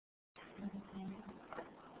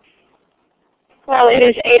Well, it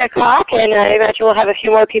is 8 o'clock, and I imagine we'll have a few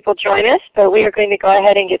more people join us, but we are going to go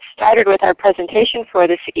ahead and get started with our presentation for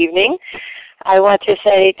this evening. I want to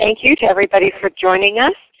say thank you to everybody for joining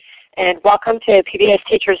us, and welcome to PBS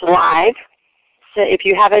Teachers Live. So if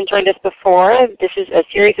you haven't joined us before, this is a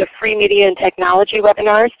series of free media and technology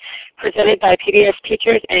webinars presented by PBS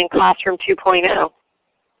Teachers and Classroom 2.0.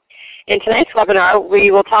 In tonight's webinar, we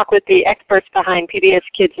will talk with the experts behind PBS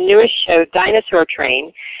Kids' newest show, Dinosaur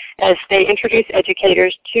Train, as they introduce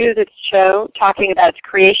educators to the show, talking about its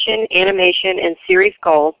creation, animation, and series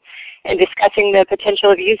goals, and discussing the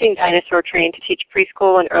potential of using Dinosaur Train to teach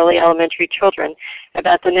preschool and early elementary children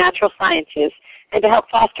about the natural sciences and to help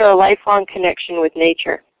foster a lifelong connection with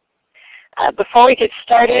nature. Before we get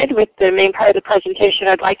started with the main part of the presentation,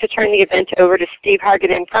 I'd like to turn the event over to Steve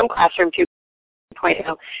Hargadon from Classroom 2.0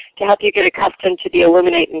 to help you get accustomed to the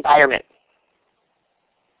Illuminate environment.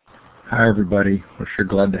 Hi everybody, we're sure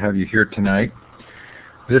glad to have you here tonight.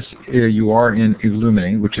 You are in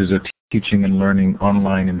Illuminate, which is a teaching and learning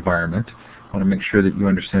online environment. I want to make sure that you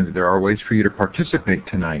understand that there are ways for you to participate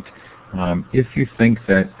tonight. If you think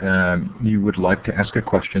that you would like to ask a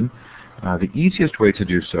question, the easiest way to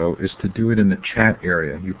do so is to do it in the chat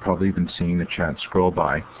area. You've probably been seeing the chat scroll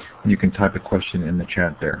by, and you can type a question in the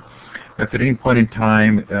chat there. If at any point in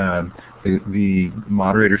time the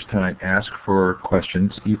moderators tonight ask for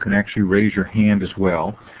questions, you can actually raise your hand as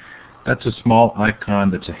well. That's a small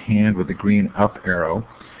icon that's a hand with a green up arrow,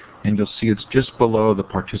 and you'll see it's just below the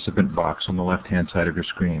participant box on the left-hand side of your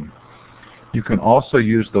screen. You can also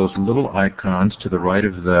use those little icons to the right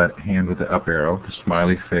of the hand with the up arrow, the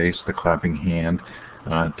smiley face, the clapping hand,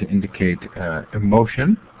 to indicate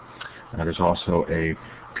emotion. There's also a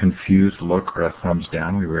confused look or a thumbs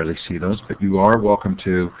down. We rarely see those, but you are welcome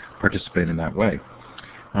to participate in that way.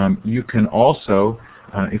 You can also,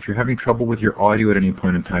 if you're having trouble with your audio at any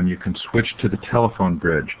point in time, you can switch to the telephone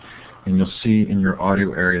bridge. And you'll see in your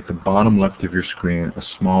audio area at the bottom left of your screen a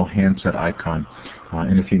small handset icon.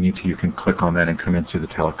 And if you need to, you can click on that and come in through the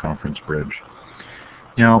teleconference bridge.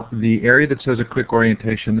 Now, the area that says a quick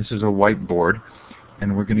orientation, this is a whiteboard.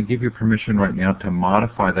 And we're going to give you permission right now to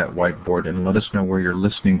modify that whiteboard and let us know where you're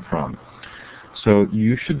listening from. So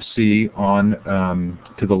you should see on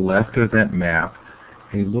to the left of that map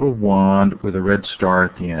a little wand with a red star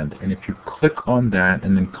at the end. And if you click on that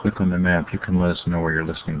and then click on the map, you can let us know where you're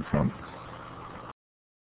listening from.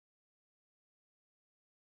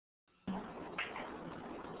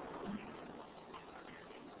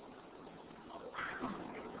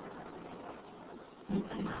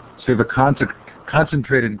 So we have a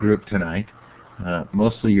concentrated group tonight,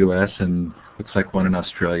 mostly U.S. and looks like one in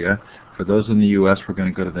Australia. For those in the U.S., we're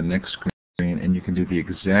going to go to the next screen, and you can do the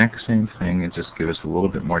exact same thing and just give us a little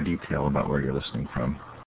bit more detail about where you're listening from.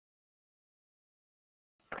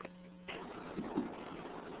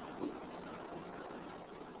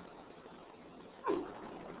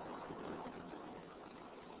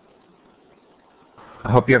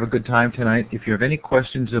 I hope you have a good time tonight. If you have any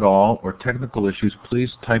questions at all or technical issues,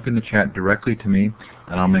 please type in the chat directly to me,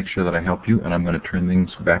 and I'll make sure that I help you. And I'm going to turn things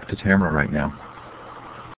back to Tamara right now.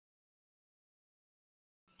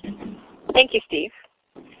 Thank you, Steve.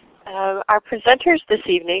 Our presenters this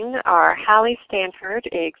evening are Hallie Stanford,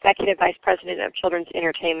 Executive Vice President of Children's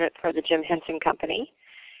Entertainment for the Jim Henson Company,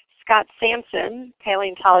 Scott Sampson,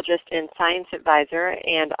 Paleontologist and Science Advisor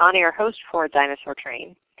and on-air host for Dinosaur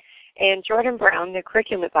Train, and Jordan Brown, the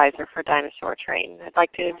Curriculum Advisor for Dinosaur Train. I'd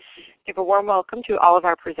like to give a warm welcome to all of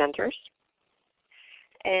our presenters.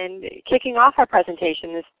 And kicking off our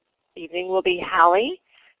presentation this evening will be Hallie,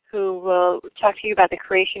 who will talk to you about the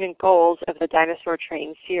creation and goals of the Dinosaur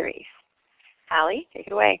Train series. Hallie, take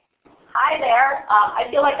it away. Hi there. I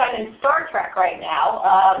feel like I'm in Star Trek right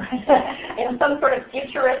now, in some sort of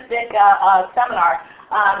futuristic seminar.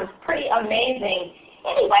 It's pretty amazing.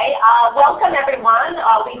 Anyway, welcome everyone.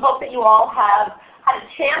 We hope that you all have had a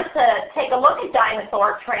chance to take a look at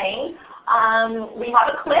Dinosaur Train. We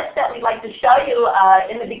have a clip that we'd like to show you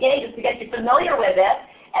in the beginning just to get you familiar with it.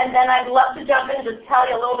 And then I'd love to jump in and just tell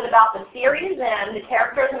you a little bit about the series and the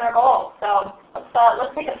characters and their goals. So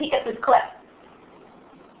let's take a peek at this clip.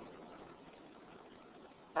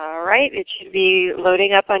 All right, it should be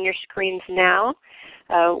loading up on your screens now.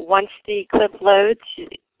 Once the clip loads,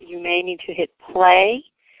 you may need to hit play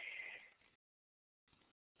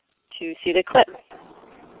to see the clip.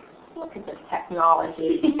 Look at this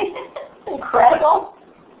technology. It's incredible.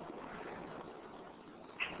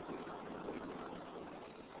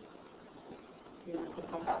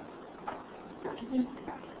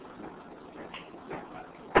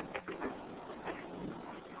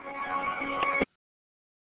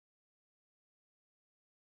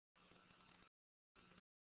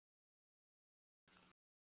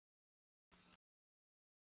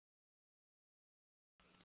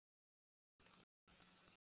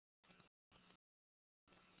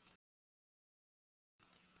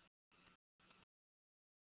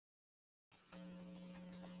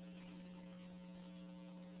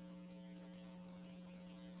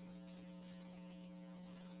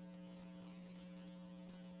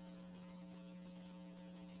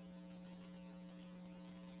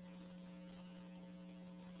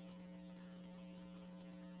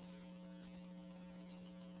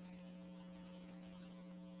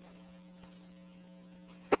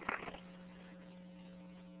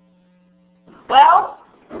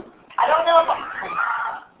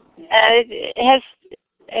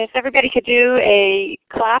 if everybody could do a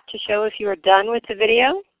clap to show if you are done with the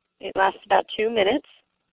video. It lasts about 2 minutes.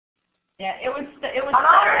 Yeah, it was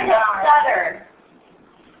stuttered.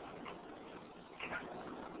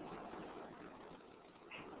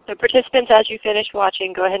 So participants, as you finish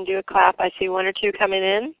watching, go ahead and do a clap. I see 1 or 2 coming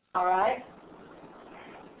in. All right.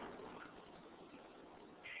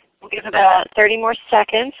 We'll give about 30 more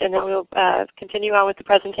seconds, and then we'll continue on with the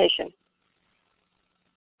presentation.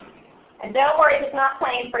 And don't worry if it's not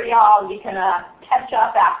playing for y'all. You can catch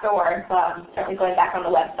up afterwards, certainly going back on the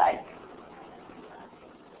website.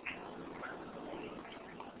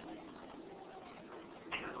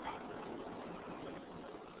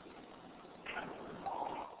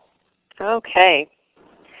 Okay.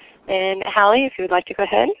 And Hallie, if you would like to go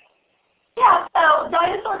ahead. Yeah, so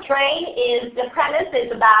Dinosaur Train the premise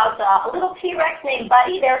is about a little T-Rex named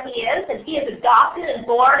Buddy. There he is, and he is adopted and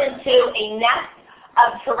born into a nest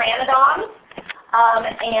of pteranodons.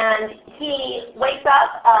 And he wakes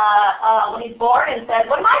up when he's born and says,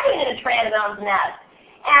 what am I doing in a pteranodon's nest?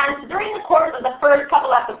 And during the course of the first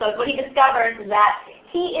couple episodes, what he discovers is that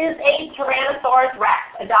he is a Tyrannosaurus Rex,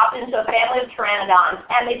 adopted into a family of pteranodons.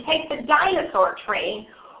 And they take the Dinosaur Train,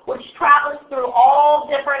 which travels through all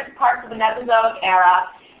different parts of the Mesozoic era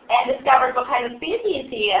and discovers what kind of species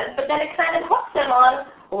he is, but then it kind of hooks him on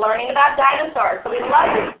learning about dinosaurs. So we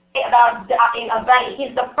love to say about Buddy.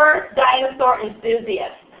 He's the first dinosaur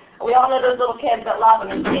enthusiast. We all know those little kids that love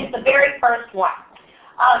him, and he's the very first one.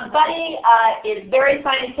 Buddy is very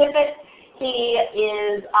scientific. He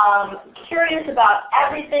is curious about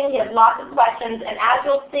everything. He has lots of questions, and as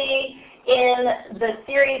you'll see in the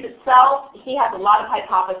series itself, he has a lot of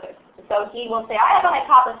hypotheses. So he will say, I have a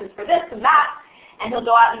hypothesis for this and that, and he'll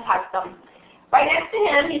go out and test them. Right next to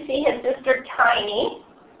him, you see his sister Tiny.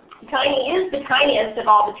 Tiny is the tiniest of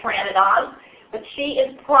all the pteranodons, but she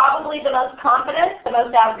is probably the most confident, the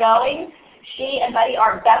most outgoing. She and Buddy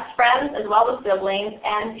are best friends as well as siblings,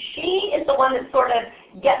 and she is the one that sort of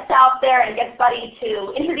gets out there and gets Buddy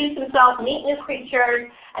to introduce himself, meet new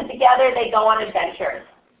creatures, and together they go on adventures.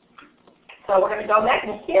 So we're going to go next,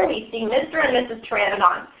 and here we see Mr. and Mrs.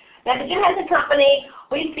 Pteranodon. Now, at the Jim Henson Company,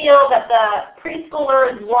 we feel that the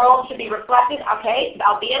preschooler's world should be reflected. Okay,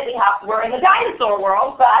 albeit we're in the dinosaur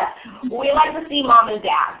world, but we like to see mom and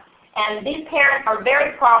dad. And these parents are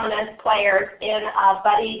very prominent players in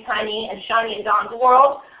Buddy, Tiny, and Shiny and Don's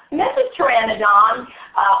world. Mrs. Pteranodon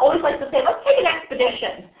always likes to say, let's take an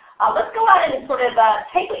expedition. Let's go out and sort of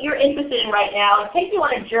take what you're interested in right now and take you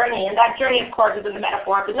on a journey. And that journey, of course, is in the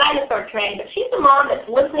metaphor of the dinosaur train. But she's the mom that's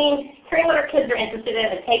listening, hearing what her kids are interested in,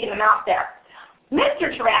 and taking them out there.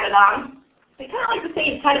 Mr. Pteranodon, we kind of like to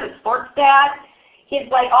say he's kind of a sports dad. He's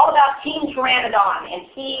like all about Team Pteranodon, and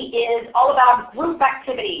he is all about group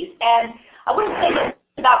activities. And I wouldn't say it's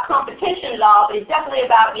about competition at all, but he's definitely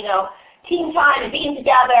about, team time and being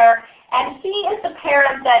together. And he is the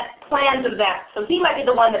parent that plans events. So he might be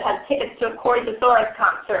the one that has tickets to a Cordycesaurus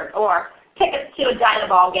concert or tickets to a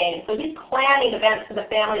Dinoball game. So he's planning events for the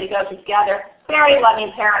family to go together. Very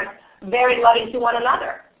loving parents, very loving to one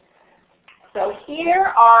another. So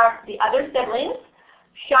here are the other siblings.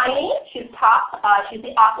 Shiny, she's top. She's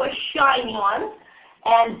the aqua shiny one.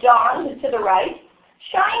 And Dawn, who's to the right.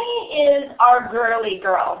 Shiny is our girly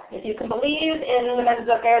girl. If you can believe in the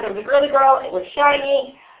Mesozoic era, there was a girly girl. It was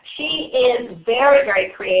Shiny. She is very,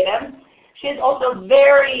 very creative. She is also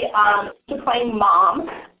very into playing mom,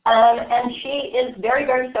 and she is very,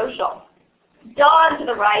 very social. Dawn to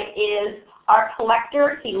the right is our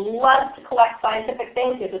collector. He loves to collect scientific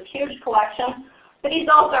things. He has a huge collection, but he's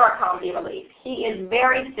also our comedy relief. He is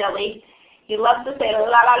very silly. He loves to say la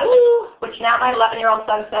la loo, which now my 11-year-old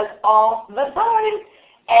son says all the time.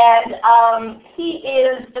 And he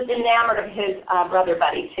is just enamored of his brother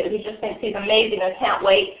Buddy, too. He just thinks he's amazing and can't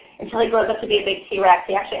wait until he grows up to be a big T-Rex.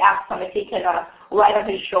 He actually asks him if he can ride on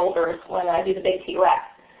his shoulders when he's a big T-Rex.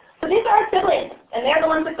 So these are our siblings, and they're the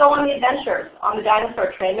ones that go on the adventures on the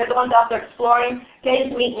dinosaur train. They're the ones out there exploring,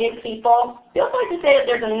 getting to meet new people. We also like to say that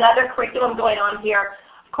there's another curriculum going on here.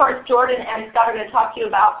 Of course, Jordan and Scott are going to talk to you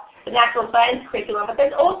about the natural science curriculum, but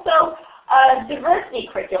there's also a diversity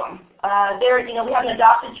curriculum. We have an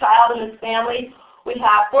adopted child in this family. We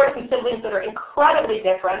have 4 different siblings that are incredibly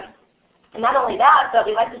different. And not only that, but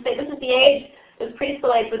we like to say this is the age, this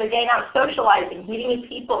preschool age, where they're getting out socializing, meeting new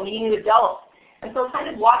people, meeting new adults. And so kind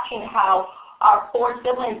of watching how our 4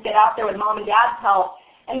 siblings get out there with mom and dad's help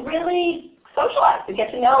and really socialize and get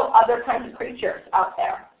to know other kinds of creatures out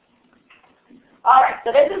there. All right,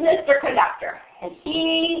 so this is Mr. Conductor, and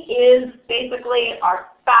he is basically our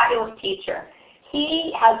fabulous teacher.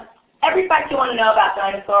 He has every fact you want to know about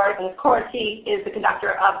dinosaurs, and of course he is the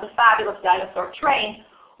conductor of the fabulous Dinosaur train,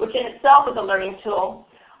 which in itself is a learning tool,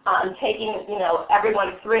 taking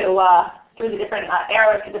everyone through the different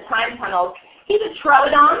eras of the time tunnels. He's a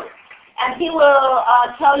Troodon, and he will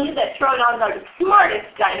tell you that Troodons are the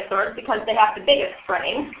smartest dinosaurs because they have the biggest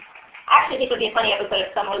brain. Actually, I think it would be a funny episode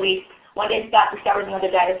if suddenly one day Scott discovers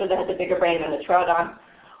another dinosaur that has a bigger brain than the Troodon.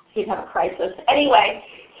 He'd have a crisis. Anyway,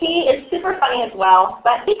 he is super funny as well,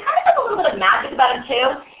 but he kind of has a little bit of magic about him too.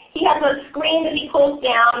 He has a screen that he pulls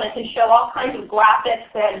down that can show all kinds of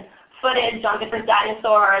graphics and footage on different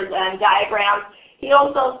dinosaurs and diagrams. He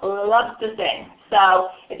also loves to sing. So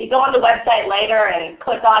if you go on the website later and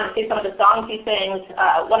click on and see some of the songs he sings,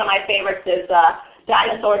 one of my favorites is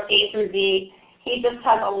Dinosaurs A through Z. He just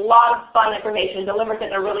has a lot of fun information, delivers it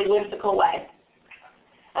in a really whimsical way.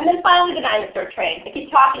 And then finally, the Dinosaur train. I keep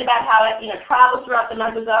talking about how it travels throughout the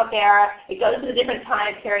Mesozoic era. It goes through the different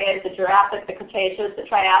time periods, the Jurassic, the Cretaceous, the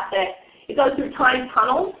Triassic. It goes through time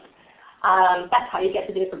tunnels. That's how you get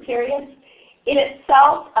to the different periods. In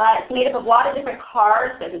itself, it's made up of a lot of different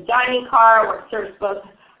cars. There's a dining car where it serves both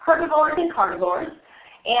herbivores and carnivores.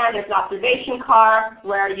 And there's an observation car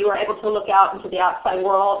where you are able to look out into the outside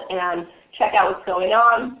world and check out what's going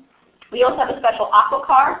on. We also have a special aqua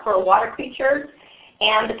car for water creatures.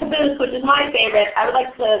 And the caboose, which is my favorite, I would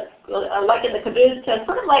like to liken the caboose to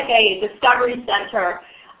sort of like a discovery center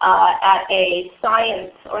at a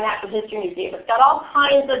science or natural history museum. It's got all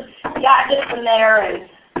kinds of gadgets in there and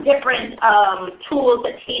different tools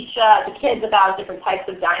that teach the kids about different types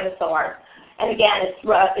of dinosaurs. And again,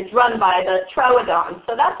 it's run by the Troodon.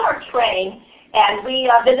 So that's our train, and we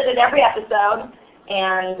visit it every episode,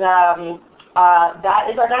 and that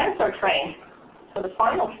is our dinosaur train. So the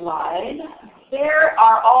final slide. Here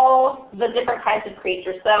are all the different kinds of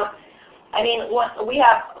creatures. So, I mean, we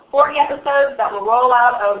have 40 episodes that will roll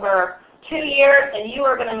out over 2 years, and you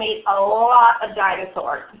are going to meet a lot of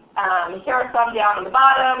dinosaurs. Here are some down on the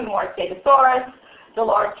bottom: Morris Stegosaurus,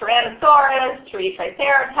 Dolores Tyrannosaurus, Tree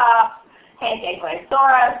Triceratops, Hank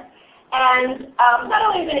Ankylosaurus. And not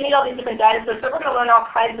only are we going to meet all these different dinosaurs, but we're going to learn all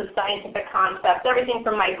kinds of scientific concepts, everything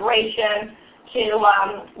from migration to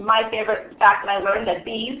my favorite fact that I learned, that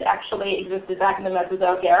bees actually existed back in the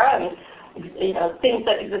Mesozoic era, and things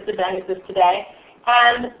that existed then exist today.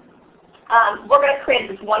 And we're going to create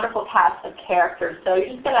this wonderful cast of characters. So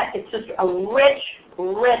it's just a rich,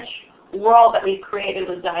 rich world that we've created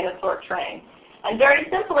with Dinosaur Train. And very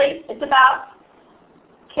simply, it's about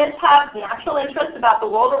kids have natural interests about the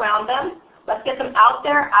world around them. Let's get them out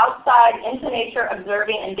there, outside, into nature,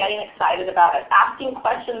 observing, and getting excited about it. Asking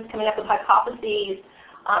questions, coming up with hypotheses,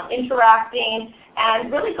 interacting,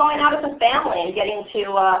 and really going out as a family and getting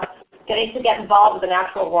to get involved with the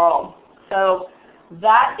natural world. So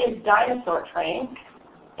that is Dinosaur Train.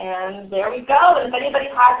 And there we go. And if anybody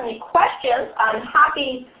has any questions, I'm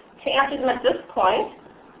happy to answer them at this point.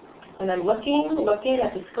 And I'm looking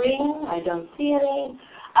at the screen. I don't see any.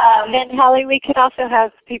 And Holly, we could also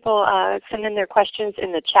have people send in their questions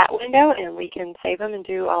in the chat window, and we can save them and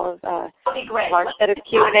do all of a large set of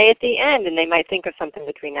Q&A at the end, and they might think of something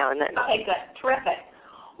between now and then. Okay, good. Terrific.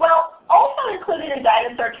 Well, also included in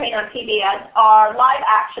Dinosaur Train on PBS are live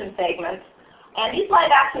action segments. And these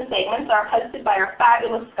live action segments are hosted by our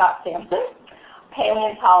fabulous Scott Sampson,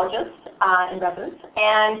 paleontologist in residence.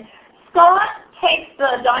 And Scott takes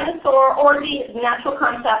the dinosaur or the natural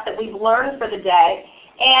concept that we've learned for the day,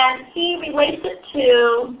 and he relates it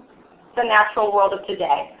to the natural world of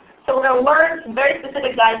today. So we're going to learn some very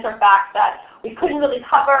specific dinosaur facts that we couldn't really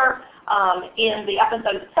cover in the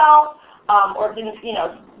episode itself, or didn't,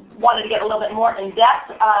 wanted to get a little bit more in-depth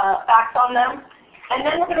facts on them. And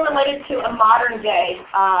then we're going to relate it to a modern day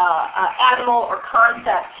animal or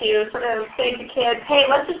concept to sort of say to kids, hey,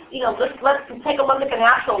 let's just, let's take a look at the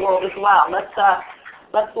natural world as well.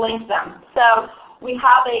 Let's link them. So we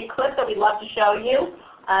have a clip that we'd love to show you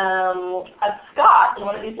of Scott in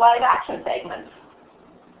one of these live action segments.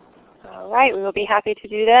 All right, we will be happy to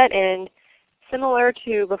do that. And similar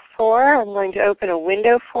to before, I'm going to open a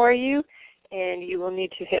window for you, and you will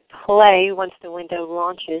need to hit play once the window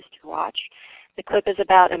launches to watch. The clip is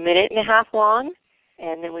about 1.5 minutes long,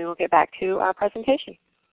 and then we will get back to our presentation.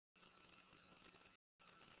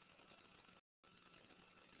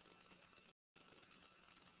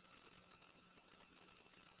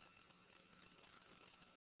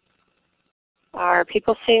 Are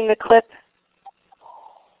people seeing the clip?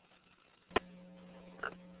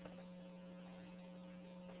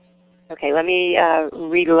 Okay, let me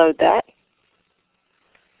reload that.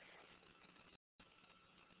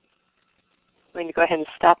 I'm going to go ahead and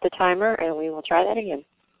stop the timer, and we will try that again.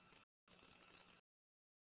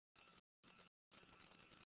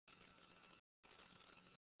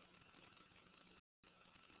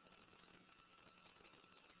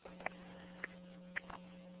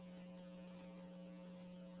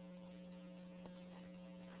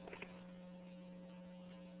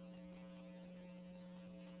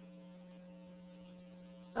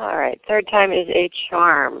 All right, third time is a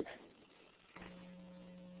charm.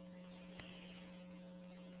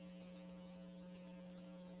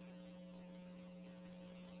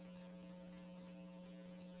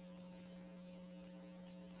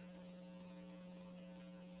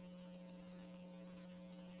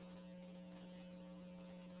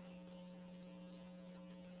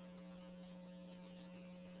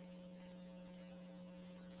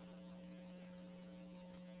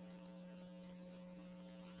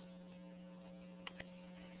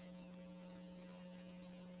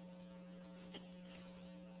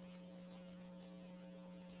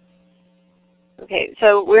 Okay,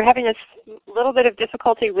 so we're having a little bit of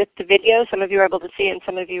difficulty with the video. Some of you are able to see it and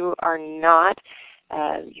some of you are not.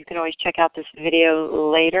 You can always check out this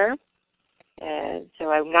video later.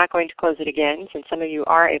 So I'm not going to close it again since some of you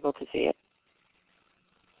are able to see it.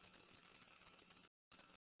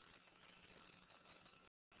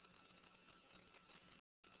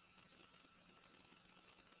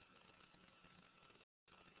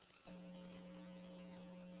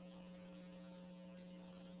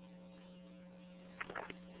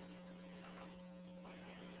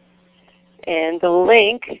 And the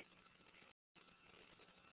link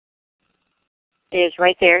is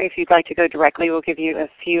right there. If you'd like to go directly, we'll give you a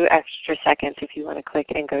few extra seconds if you want to click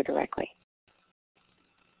and go directly.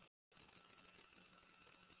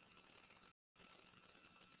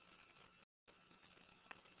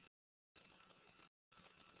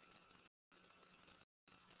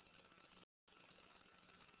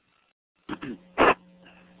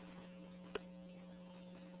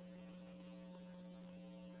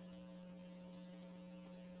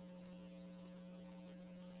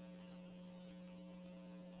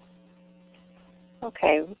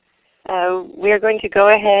 Okay, we're going to go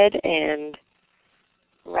ahead and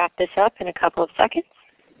wrap this up in a couple of seconds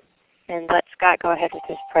and let Scott go ahead with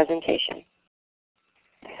his presentation.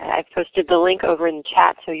 I've posted the link over in the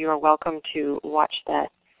chat, so you are welcome to watch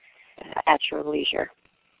that at your leisure.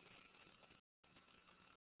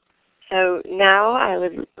 So now I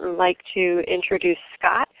would like to introduce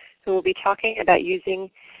Scott, who will be talking about using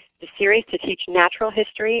the series to teach natural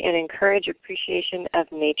history and encourage appreciation of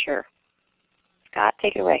nature. Scott,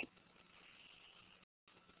 take it away.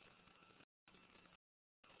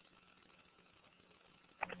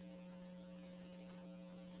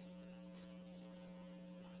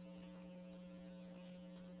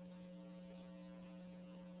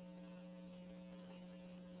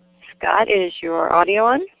 Scott, is your audio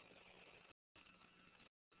on?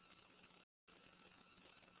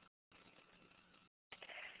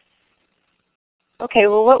 Okay,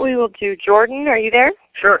 well what we will do, Jordan, are you there?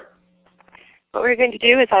 Sure. What we're going to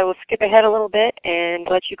do is I will skip ahead a little bit and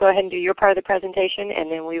let you go ahead and do your part of the presentation, and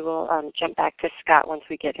then we will jump back to Scott once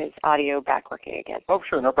we get his audio back working again. Oh,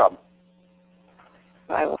 sure, no problem.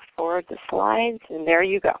 So I will forward the slides, and there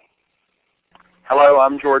you go. Hello,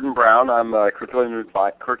 I'm Jordan Brown. I'm a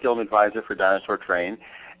curriculum advisor for Dinosaur Train.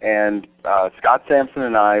 And Scott Sampson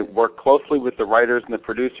and I work closely with the writers and the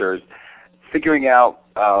producers, figuring out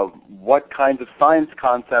what kinds of science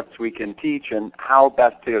concepts we can teach and how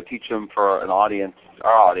best to teach them for an audience,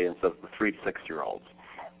 our audience of 3 to 6-year-olds.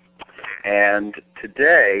 And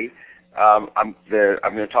today, I'm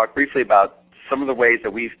going to talk briefly about some of the ways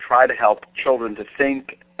that we've tried to help children to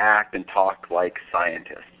think, act, and talk like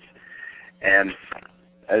scientists. And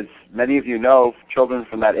as many of you know, children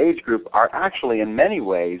from that age group are actually in many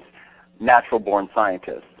ways natural-born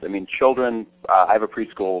scientists. I mean, children, I have a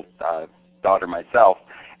preschool daughter myself,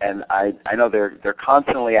 and I know they're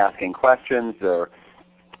constantly asking questions. They're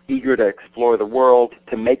eager to explore the world,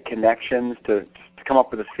 to make connections, to come up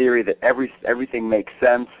with a theory that everything makes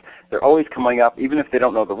sense. They're always coming up, even if they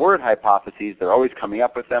don't know the word hypotheses, they're always coming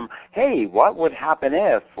up with them. Hey, what would happen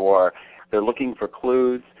if? Or they're looking for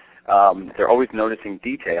clues. They're always noticing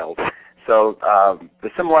details. So the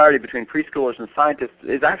similarity between preschoolers and scientists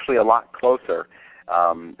is actually a lot closer.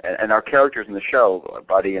 And our characters in the show,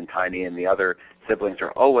 Buddy and Tiny and the other siblings,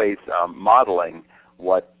 are always modeling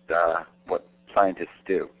what scientists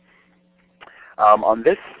do. On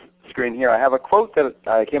this screen here, I have a quote that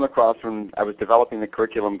I came across when I was developing the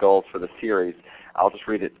curriculum goals for the series. I'll just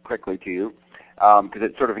read it quickly to you because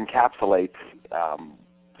it sort of encapsulates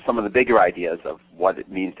some of the bigger ideas of what it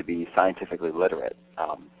means to be scientifically literate,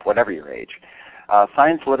 whatever your age.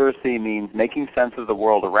 Science literacy means making sense of the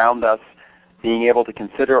world around us, being able to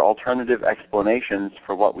consider alternative explanations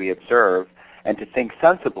for what we observe, and to think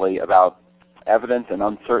sensibly about evidence and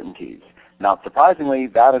uncertainties. Not surprisingly,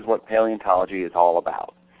 that is what paleontology is all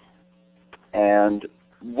about. And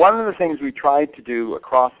one of the things we tried to do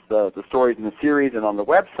across the stories in the series and on the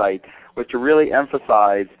website was to really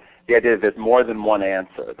emphasize the idea that there's more than one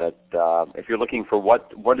answer, that if you're looking for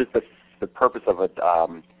what is the purpose of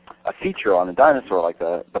a feature on a dinosaur, like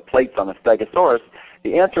the plates on a stegosaurus,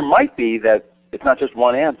 the answer might be that it's not just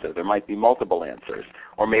one answer. There might be multiple answers.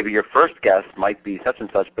 Or maybe your first guess might be such and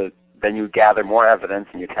such, but then you gather more evidence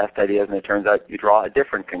and you test ideas and it turns out you draw a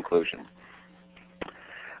different conclusion.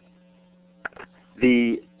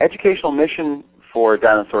 The educational mission for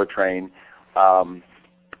Dinosaur Train,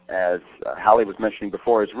 as Hallie was mentioning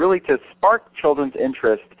before, is really to spark children's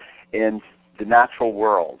interest in the natural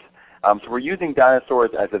world. So we're using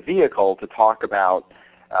dinosaurs as a vehicle to talk about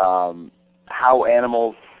how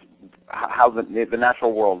animals, how the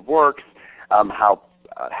natural world works, how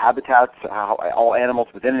habitats, how all animals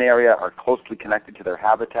within an area are closely connected to their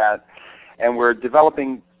habitat, and we're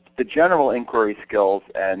developing the general inquiry skills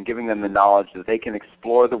and giving them the knowledge that they can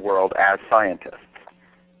explore the world as scientists.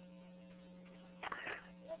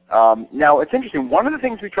 Now, it's interesting. One of the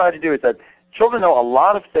things we try to do is that children know a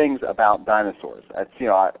lot of things about dinosaurs. It's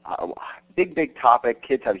a big topic.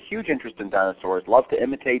 Kids have a huge interest in dinosaurs, love to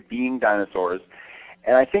imitate being dinosaurs,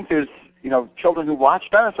 and I think there's children who watch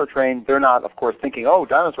Dinosaur Train, they're not, of course, thinking, oh,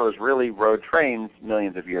 dinosaurs really rode trains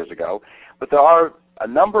millions of years ago, but there are a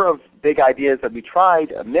number of big ideas that we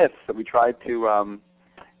tried, myths that we tried to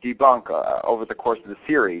debunk over the course of the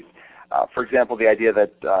series. For example, the idea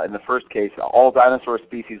that in the first case, all dinosaur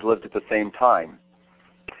species lived at the same time.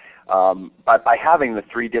 By having the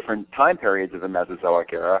 3 different time periods of the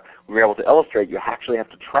Mesozoic era, we were able to illustrate you actually have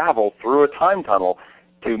to travel through a time tunnel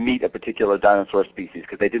to meet a particular dinosaur species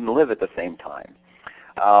because they didn't live at the same time.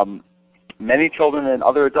 Many children and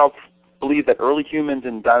other adults believe that early humans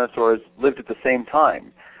and dinosaurs lived at the same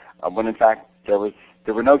time, when in fact there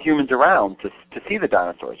were no humans around to see the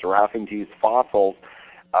dinosaurs. We're having to use fossils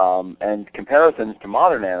and comparisons to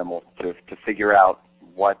modern animals to figure out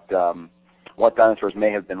what dinosaurs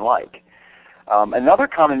may have been like. Another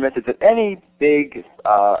common myth is that any big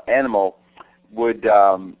animal would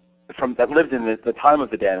that lived in the time of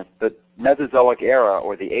the Mesozoic era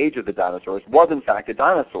or the age of the dinosaurs was in fact a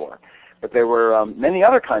dinosaur. But there were many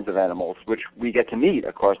other kinds of animals which we get to meet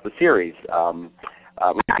across the series.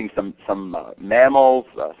 We see some mammals,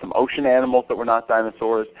 some ocean animals that were not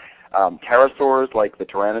dinosaurs, pterosaurs like the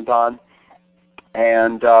pteranodon,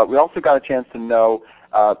 and we also got a chance to know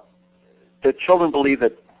that children believe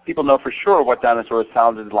that people know for sure what dinosaurs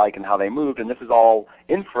sounded like and how they moved, and this is all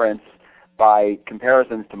inference by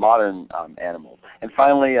comparisons to modern animals. And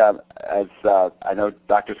finally, as I know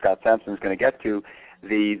Dr. Scott Sampson is going to get to,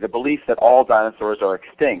 the belief that all dinosaurs are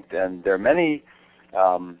extinct. And there are many,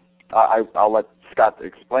 I'll let Scott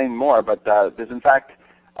explain more, but there's in fact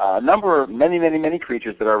a number of many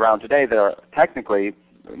creatures that are around today that are technically,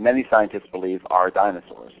 many scientists believe, are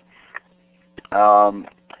dinosaurs.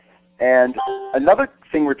 And another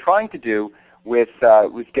thing we're trying to do with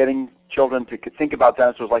getting children to think about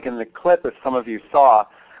dinosaurs, like in the clip that some of you saw,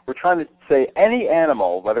 we're trying to say any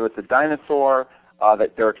animal, whether it's a dinosaur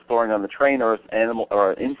that they're exploring on the train, or an animal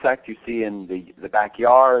or an insect you see in the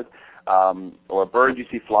backyard, or a bird you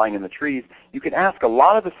see flying in the trees, you can ask a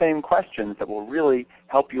lot of the same questions that will really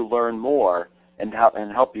help you learn more and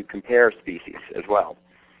help you compare species as well.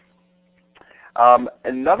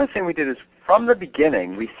 Another thing we did is, from the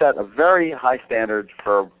beginning, we set a very high standard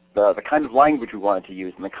for the kind of language we wanted to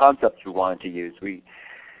use and the concepts we wanted to use. We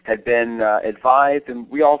had been advised, and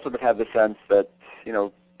we also would have the sense that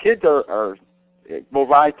kids will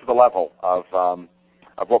rise to the level of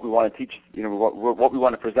what we want to teach, what we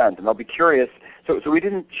want to present, and they'll be curious. So we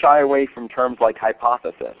didn't shy away from terms like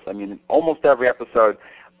hypothesis. I mean, almost every episode,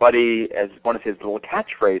 Buddy, as one of his little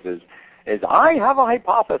catchphrases, is "I have a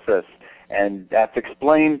hypothesis," and that's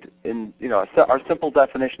explained in our simple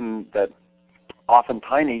definition that often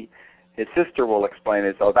Tiny, his sister, will explain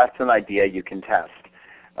is, "Oh, that's an idea you can test."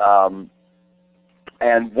 And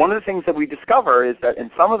one of the things that we discover is that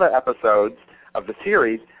in some of the episodes of the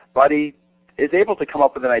series, Buddy is able to come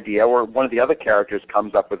up with an idea, or one of the other characters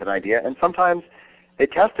comes up with an idea, and sometimes they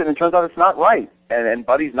test it and it turns out it's not right. And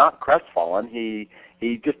Buddy's not crestfallen. He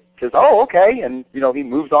just says, "Oh, okay," and he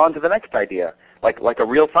moves on to the next idea, like a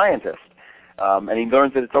real scientist. And he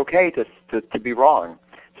learns that it's okay to be wrong.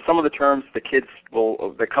 Some of the terms the kids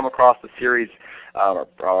that come across the series are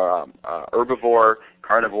herbivore,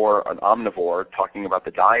 carnivore, and omnivore, talking about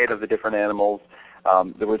the diet of the different animals.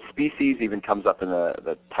 The word species even comes up in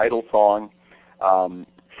the title song.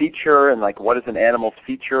 Feature, and like, what is an animal's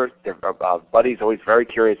feature? Buddy's always very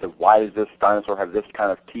curious of why does this dinosaur have this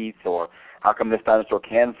kind of teeth, or how come this dinosaur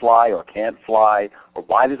can fly or can't fly, or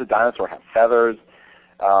why does a dinosaur have feathers?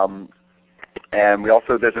 And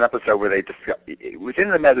there's an episode where they within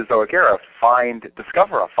the Mesozoic era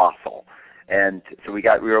discover a fossil, and so we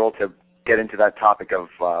were able to get into that topic of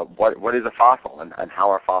what is a fossil and how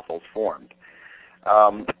are fossils formed.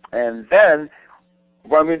 And then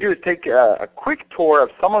what I'm going to do is take a quick tour of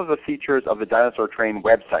some of the features of the Dinosaur Train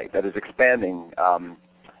website that is expanding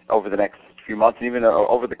over the next few months and even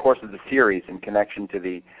over the course of the series in connection to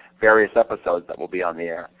the various episodes that will be on the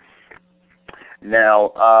air.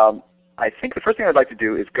 Now, I think the first thing I'd like to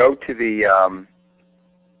do is go to the,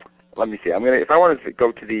 let me see, if I wanted to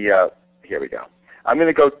go to the, here we go. I'm going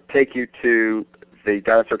to go take you to the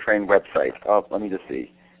Dinosaur Train website. Oh, let me just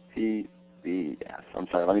see. PBS, I'm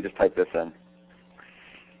sorry, let me just type this in.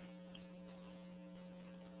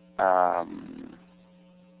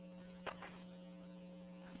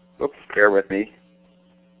 Oops, bear with me.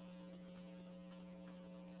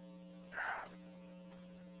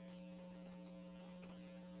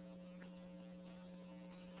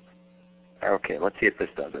 Okay, let's see if this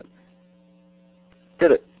does it.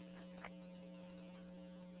 Did it.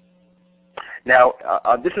 Now,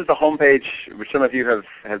 this is the homepage which some of you have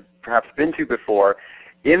perhaps been to before.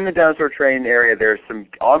 In the Dinosaur Train area, there's some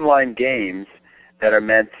online games that are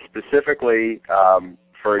meant specifically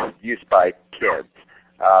for use by kids.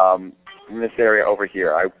 In this area over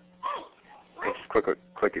here, I just click it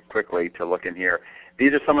quickly to look in here.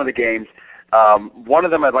 These are some of the games. One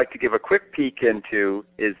of them I'd like to give a quick peek into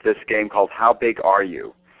is this game called How Big Are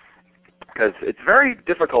You? Because it's very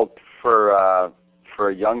difficult for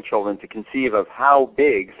young children to conceive of how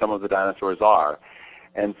big some of the dinosaurs are.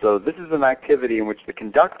 And so this is an activity in which the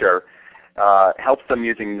conductor helps them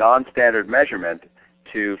using non-standard measurement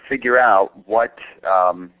to figure out what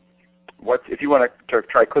if you want to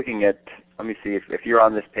try clicking it, let me see, if you're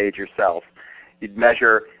on this page yourself, you'd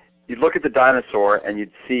look at the dinosaur and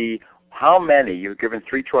you'd see how many, you're given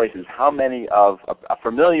three choices, how many of a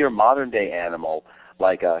familiar modern day animal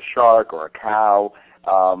like a shark or a cow,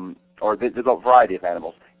 or there's a variety of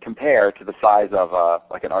animals, compare to the size of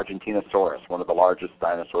like an Argentinosaurus, one of the largest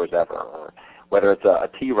dinosaurs ever, or whether it's a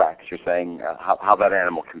T-Rex, you're saying how that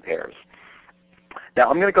animal compares. Now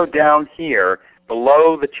I'm going to go down here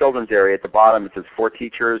below the children's area at the bottom. It says for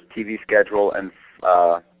teachers, TV schedule, and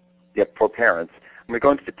for parents. I'm going to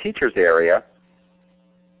go into the teachers area,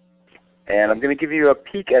 and I'm going to give you a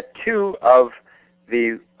peek at two of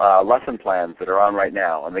the lesson plans that are on right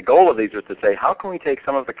now. And the goal of these is to say, how can we take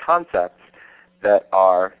some of the concepts that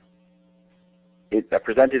are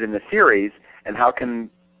presented in the series, and how can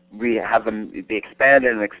we have them be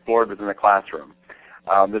expanded and explored within the classroom?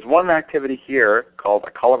 There's one activity here called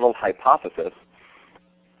a colorful hypothesis,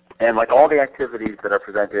 and like all the activities that are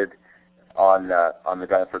presented on the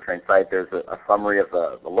Dinosaur Train site, there's a summary of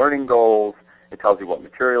the learning goals. It tells you what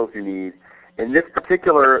materials you need. In this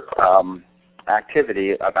particular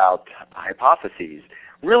activity about hypotheses,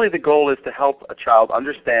 really the goal is to help a child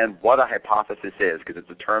understand what a hypothesis is, because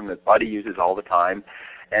it's a term that Buddy uses all the time,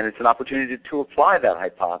 and it's an opportunity to apply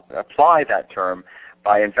that term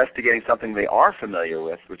by investigating something they are familiar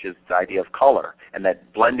with, which is the idea of color, and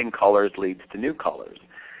that blending colors leads to new colors.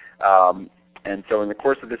 And so in the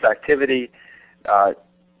course of this activity,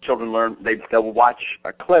 children learn, they'll watch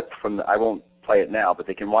a clip from I won't play it now, but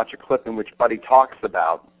they can watch a clip in which Buddy talks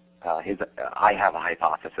about his I have a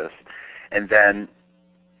hypothesis. And then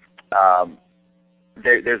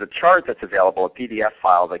there's a chart that's available, a PDF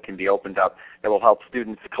file that can be opened up that will help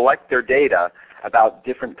students collect their data about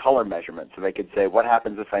different color measurements. So they could say, what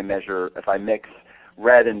happens if I mix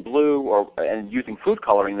red and blue, and using food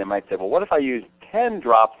coloring, they might say, well, what if I use 10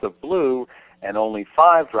 drops of blue and only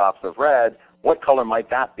 5 drops of red? What color might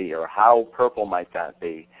that be, or how purple might that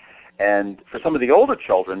be? And for some of the older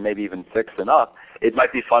children, maybe even 6 and up, it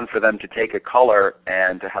might be fun for them to take a color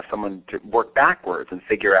and to have someone to work backwards and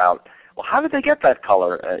figure out, well, how did they get that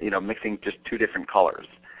color, mixing just 2 different colors?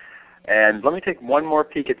 And let me take one more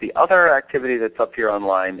peek at the other activity that's up here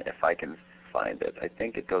online, if I can find it. I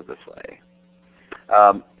think it goes this way.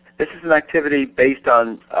 This is an activity based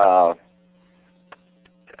on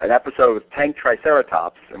an episode with Tank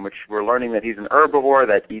Triceratops, in which we're learning that he's an herbivore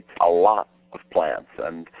that eats a lot of plants.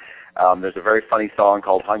 And there's a very funny song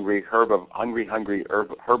called Hungry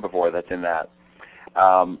Herbivore that's in that.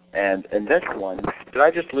 And in this one, did I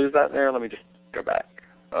just lose that there? Let me just go back.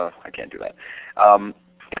 I can't do that.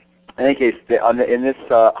 In any case, in this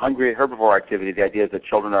Hungry Herbivore activity, the idea is that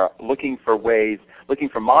children are looking for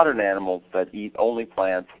modern animals that eat only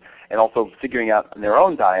plants, and also figuring out in their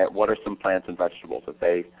own diet what are some plants and vegetables that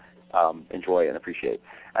they enjoy and appreciate.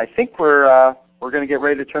 I think we're going to get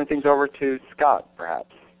ready to turn things over to Scott,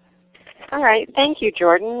 perhaps. All right. Thank you,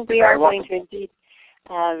 Jordan. We are going to indeed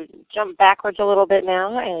jump backwards a little bit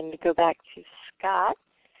now and go back to Scott.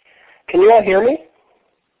 Can you all hear me?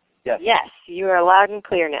 Yes. Yes, you are loud and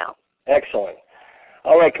clear now. Excellent.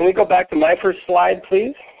 All right, can we go back to my first slide,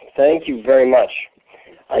 please? Thank you very much.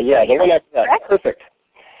 Yeah, the one after that. Perfect.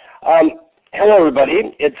 Hello,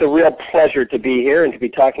 everybody. It's a real pleasure to be here and to be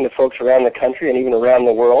talking to folks around the country and even around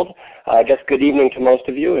the world. I guess good evening to most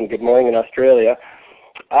of you and good morning in Australia.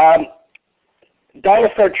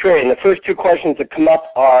 Dinosaur train. The first two questions that come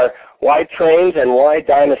up are why trains and why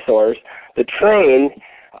dinosaurs. The train,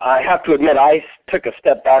 I have to admit, I took a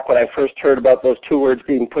step back when I first heard about those two words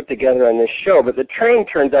being put together on this show, but the train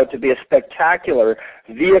turns out to be a spectacular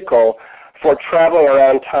vehicle for traveling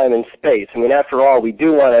around time and space. I mean, after all, we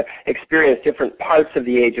do want to experience different parts of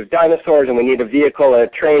the age of dinosaurs, and we need a vehicle, and a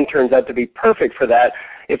train turns out to be perfect for that,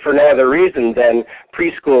 if for no other reason than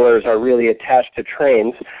preschoolers are really attached to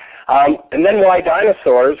trains. And then why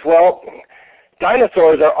dinosaurs? Well,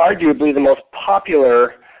 dinosaurs are arguably the most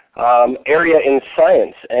popular area in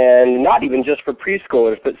science, and not even just for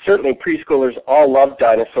preschoolers, but certainly preschoolers all love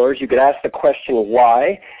dinosaurs. You could ask the question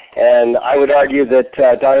why, and I would argue that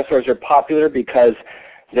dinosaurs are popular because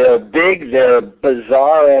they're big, they're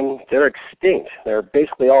bizarre, and they're extinct. They're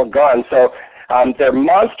basically all gone. So they're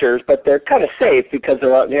monsters, but they're kind of safe because they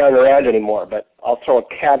aren't around anymore. But I'll throw a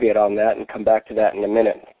caveat on that and come back to that in a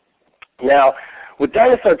minute. Now, with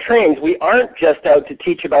dinosaur trains, we aren't just out to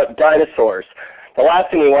teach about dinosaurs. The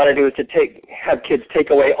last thing we want to do is to have kids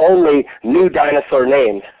take away only new dinosaur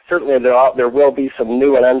names. Certainly there will be some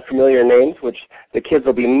new and unfamiliar names, which the kids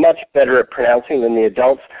will be much better at pronouncing than the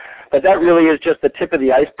adults. But that really is just the tip of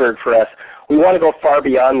the iceberg for us. We want to go far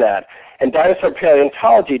beyond that. And dinosaur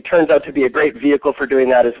paleontology turns out to be a great vehicle for doing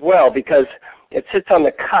that as well, because it sits on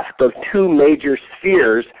the cusp of the two major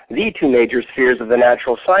spheres of the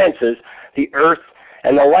natural sciences, the earth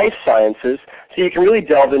and the life sciences, so you can really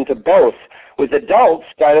delve into both. With adults,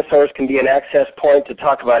 dinosaurs can be an access point to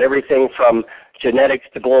talk about everything from genetics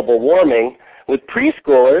to global warming. With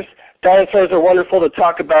preschoolers, dinosaurs are wonderful to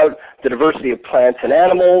talk about the diversity of plants and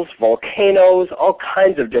animals, volcanoes, all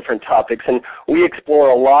kinds of different topics, and we explore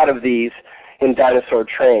a lot of these in Dinosaur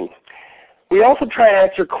Train. We also try and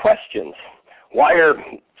answer questions. Why are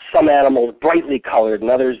some animals brightly colored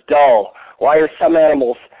and others dull? Why are some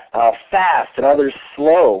animals fast and others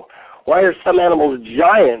slow? Why are some animals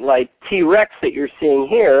giant, like T-Rex that you're seeing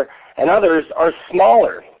here, and others are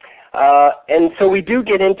smaller? And so we do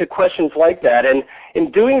get into questions like that, and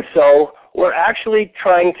in doing so, we're actually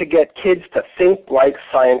trying to get kids to think like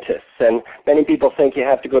scientists. And many people think you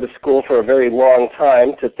have to go to school for a very long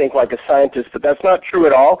time to think like a scientist, but that's not true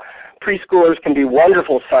at all. Preschoolers can be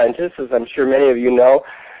wonderful scientists, as I'm sure many of you know.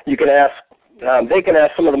 You can ask they can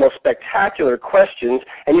ask some of the most spectacular questions,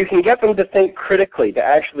 and you can get them to think critically, to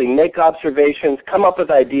actually make observations, come up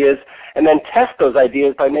with ideas, and then test those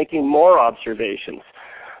ideas by making more observations.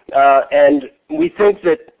 And we think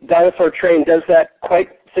that Dinosaur Train does that quite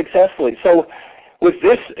successfully. So with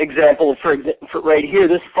this example, for right here,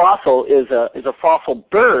 this fossil is a fossil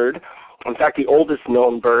bird, in fact the oldest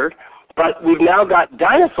known bird. But we've now got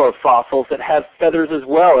dinosaur fossils that have feathers as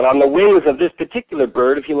well. And on the wings of this particular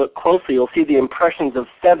bird, if you look closely, you'll see the impressions of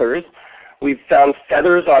feathers. We've found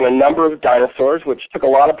feathers on a number of dinosaurs, which took a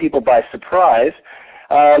lot of people by surprise,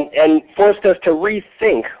 and forced us to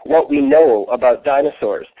rethink what we know about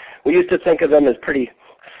dinosaurs. We used to think of them as pretty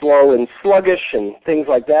slow and sluggish and things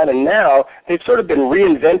like that, and now they've sort of been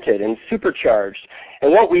reinvented and supercharged.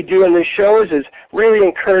 And what we do in these shows is really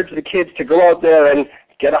encourage the kids to go out there and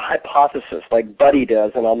get a hypothesis, like Buddy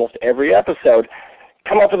does in almost every episode,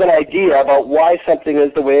 come up with an idea about why something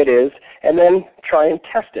is the way it is, and then try and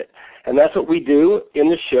test it. And that's what we do in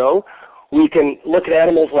the show. We can look at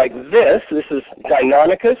animals like this. This is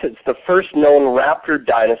Deinonychus. It's the first known raptor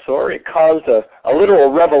dinosaur. It caused a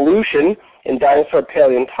literal revolution in dinosaur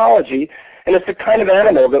paleontology, and it's the kind of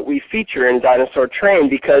animal that we feature in Dinosaur Train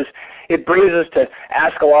because it brings us to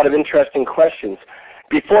ask a lot of interesting questions.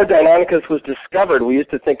 Before Deinonychus was discovered, we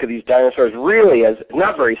used to think of these dinosaurs really as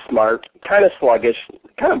not very smart, kind of sluggish,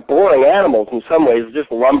 kind of boring animals in some ways,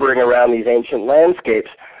 just lumbering around these ancient landscapes.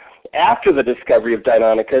 After the discovery of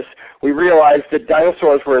Deinonychus, we realized that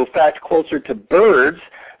dinosaurs were in fact closer to birds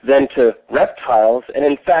than to reptiles, and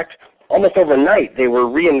in fact, almost overnight, they were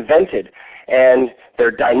reinvented. And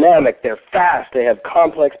they're dynamic, they're fast, they have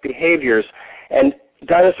complex behaviors, and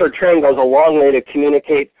Dinosaur Train goes a long way to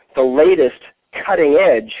communicate the latest cutting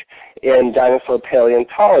edge in dinosaur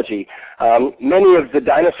paleontology. Many of the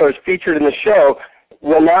dinosaurs featured in the show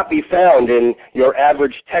will not be found in your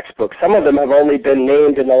average textbook. Some of them have only been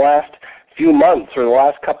named in the last few months or the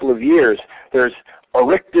last couple of years. There's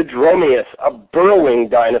Oryctodromeus, a burrowing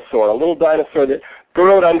dinosaur, a little dinosaur that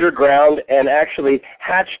burrowed underground and actually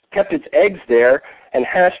kept its eggs there and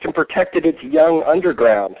hatched and protected its young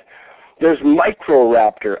underground. There's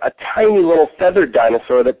Microraptor, a tiny little feathered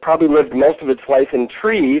dinosaur that probably lived most of its life in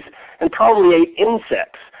trees and probably ate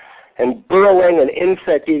insects. And burrowing and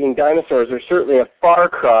insect-eating dinosaurs are certainly a far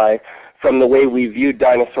cry from the way we viewed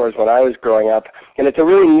dinosaurs when I was growing up. And it's a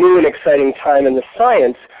really new and exciting time in the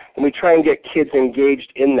science, and we try and get kids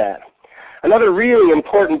engaged in that. Another really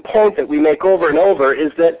important point that we make over and over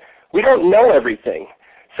is that we don't know everything.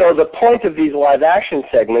 So the point of these live action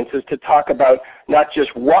segments is to talk about not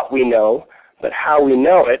just what we know, but how we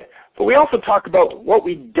know it. But we also talk about what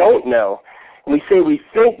we don't know. And we say we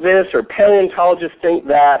think this or paleontologists think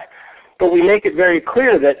that, but we make it very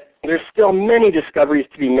clear that there's still many discoveries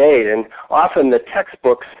to be made. And often the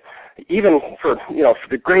textbooks, even for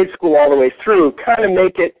the grade school all the way through, kind of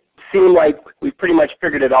make it seem like we've pretty much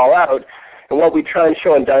figured it all out. And what we try and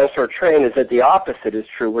show in Dinosaur Train is that the opposite is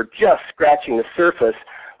true. We're just scratching the surface.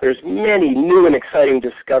 There's many new and exciting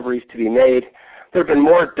discoveries to be made. There have been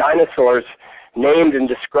more dinosaurs named and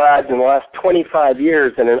described in the last 25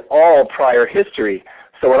 years than in all prior history.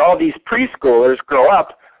 So when all these preschoolers grow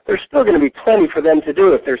up, there's still going to be plenty for them to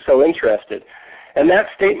do if they're so interested. And that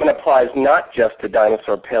statement applies not just to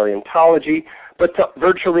dinosaur paleontology, but to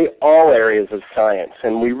virtually all areas of science.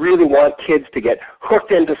 And we really want kids to get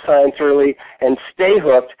hooked into science early and stay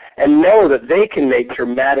hooked and know that they can make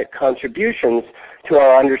dramatic contributions to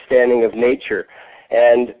our understanding of nature.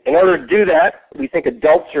 And in order to do that, we think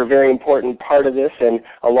adults are a very important part of this, and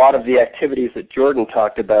a lot of the activities that Jordan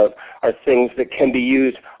talked about are things that can be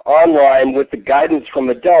used online with the guidance from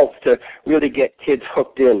adults to really get kids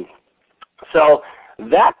hooked in. So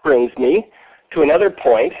that brings me to another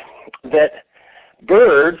point, that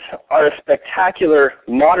birds are a spectacular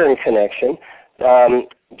modern connection.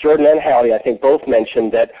 Jordan and Hallie, I think, both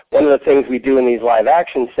mentioned that one of the things we do in these live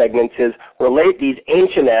action segments is relate these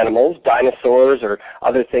ancient animals, dinosaurs or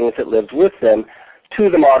other things that lived with them, to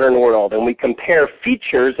the modern world. And we compare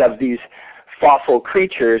features of these fossil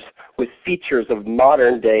creatures with features of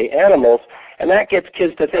modern day animals. And that gets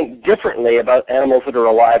kids to think differently about animals that are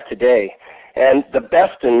alive today. And the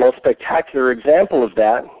best and most spectacular example of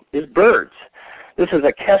that is birds. This is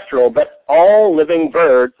a kestrel, but all living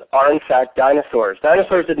birds are in fact dinosaurs.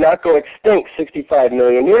 Dinosaurs did not go extinct 65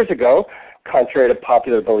 million years ago, contrary to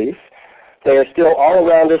popular belief. They are still all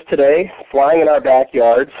around us today, flying in our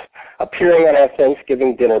backyards, appearing on our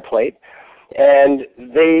Thanksgiving dinner plate. And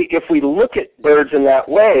if we look at birds in that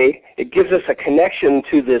way, it gives us a connection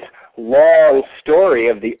to this long story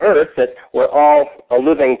of the earth that we're all a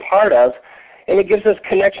living part of, and it gives us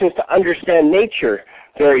connections to understand nature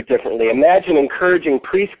very differently. Imagine encouraging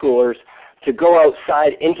preschoolers to go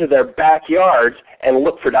outside into their backyards and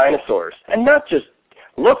look for dinosaurs. And not just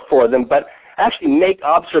look for them, but actually make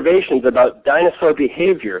observations about dinosaur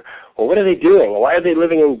behavior. Well, what are they doing? Why are they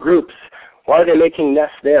living in groups? Why are they making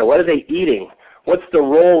nests there? What are they eating? What's the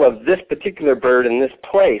role of this particular bird in this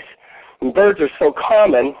place? And birds are so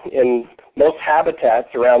common in most habitats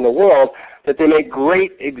around the world that they make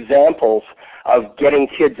great examples of getting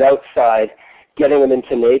kids outside, getting them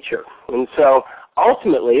into nature. And so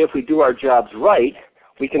ultimately, if we do our jobs right,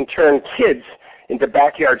 we can turn kids into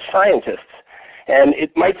backyard scientists. And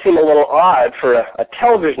it might seem a little odd for a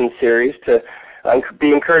television series to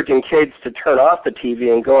be encouraging kids to turn off the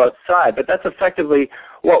TV and go outside, but that's effectively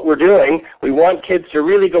what we're doing. We want kids to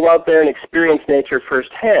really go out there and experience nature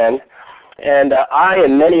firsthand. And I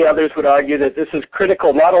and many others would argue that this is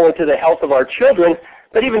critical not only to the health of our children,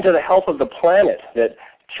 but even to the health of the planet, that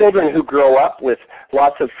children who grow up with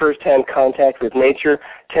lots of firsthand contact with nature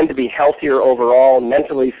tend to be healthier overall,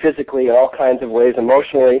 mentally, physically, in all kinds of ways,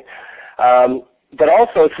 emotionally. But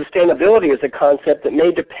also sustainability is a concept that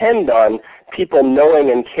may depend on people knowing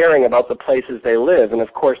and caring about the places they live. And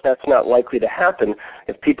of course, that's not likely to happen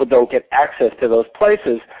if people don't get access to those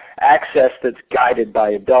places, access that's guided by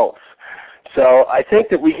adults. So I think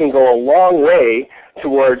that we can go a long way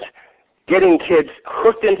towards getting kids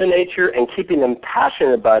hooked into nature and keeping them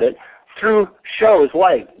passionate about it through shows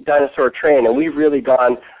like Dinosaur Train. And we've really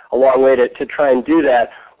gone a long way to try and do that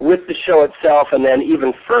with the show itself, and then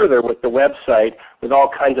even further with the website, with all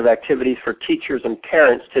kinds of activities for teachers and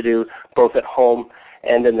parents to do both at home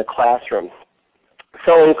and in the classroom.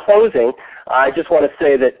 So in closing, I just want to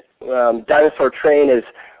say that Dinosaur Train is,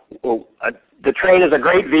 the train is a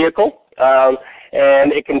great vehicle.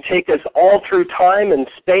 And it can take us all through time and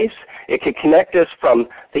space. It can connect us from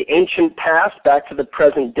the ancient past back to the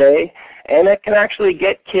present day. And it can actually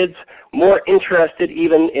get kids more interested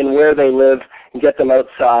even in where they live and get them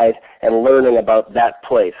outside and learning about that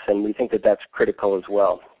place. And we think that that's critical as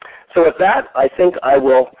well. So with that, I think I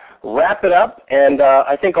will wrap it up. And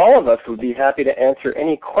I think all of us would be happy to answer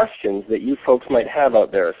any questions that you folks might have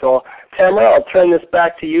out there. So Tamara, I'll turn this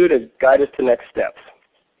back to you to guide us to next steps.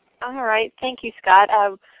 All right. Thank you, Scott.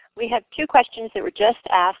 We have two questions that were just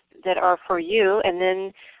asked that are for you, and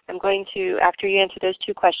then I'm going to, after you answer those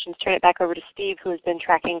two questions, turn it back over to Steve, who has been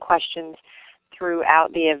tracking questions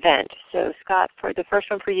throughout the event. So Scott, for the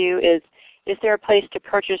first one for you is there a place to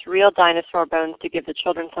purchase real dinosaur bones to give the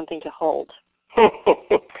children something to hold?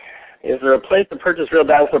 Is there a place to purchase real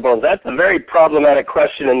dinosaur bones? That's a very problematic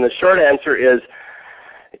question, and the short answer is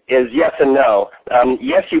yes and no.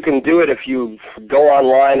 Yes, you can do it if you go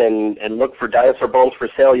online and look for dinosaur bones for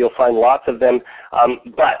sale. You'll find lots of them.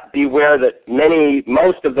 But beware that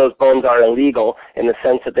most of those bones are illegal in the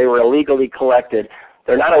sense that they were illegally collected.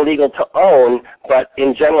 They're not illegal to own, but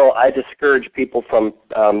in general, I discourage people from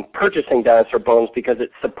purchasing dinosaur bones because it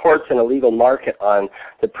supports an illegal market on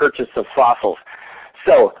the purchase of fossils.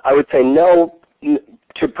 So I would say no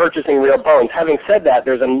to purchasing real bones. Having said that,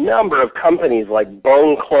 there's a number of companies like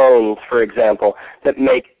Bone Clones, for example, that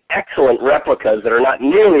make excellent replicas that are not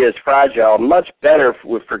nearly as fragile, much better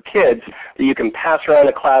for kids, that you can pass around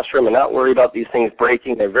a classroom and not worry about these things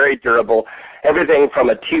breaking. They're very durable. Everything from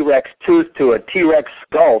a T-Rex tooth to a T-Rex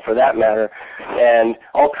skull, for that matter, and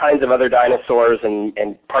all kinds of other dinosaurs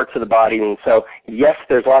and parts of the body. And so, yes,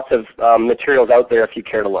 there's lots of materials out there if you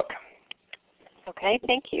care to look. Okay,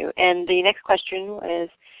 thank you. And the next question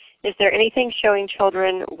is there anything showing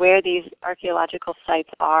children where these archaeological sites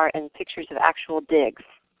are and pictures of actual digs?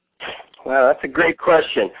 Well, that's a great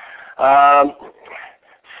question.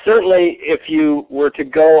 Certainly, if you were to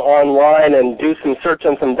go online and do some search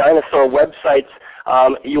on some dinosaur websites,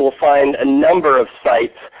 you will find a number of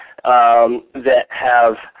sites that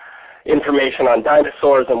have information on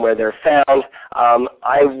dinosaurs and where they're found.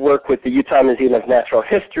 I work with the Utah Museum of Natural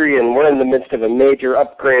History, and we're in the midst of a major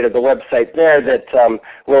upgrade of the website there that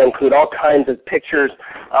will include all kinds of pictures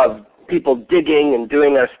of people digging and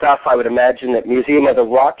doing their stuff. I would imagine that Museum of the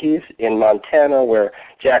Rockies in Montana, where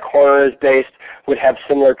Jack Horner is based, would have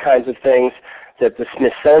similar kinds of things, that the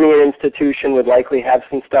Smithsonian Institution would likely have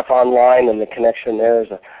some stuff online, and the connection there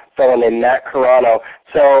is a fellow named Matt Carano.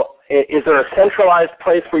 So is there a centralized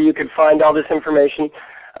place where you could find all this information?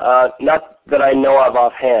 Not that I know of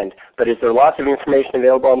offhand, but is there lots of information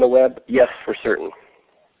available on the web? Yes, for certain.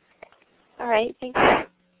 All right, thank you.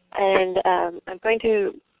 And I'm going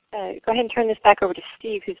to go ahead and turn this back over to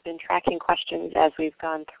Steve, who's been tracking questions as we've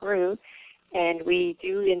gone through. And we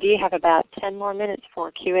do indeed have about 10 more minutes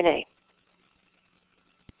for Q&A.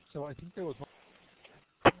 So I think there was one.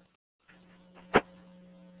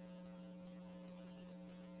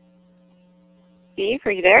 Steve,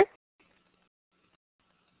 are you there?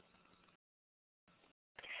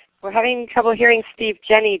 We're having trouble hearing Steve.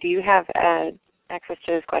 Jenny, do you have access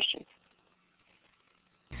to those questions?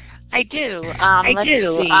 I do.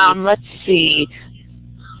 Let's see.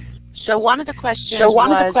 So one of the questions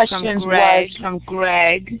was from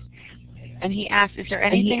Greg, and he asked, "Is there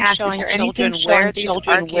anything showing children where these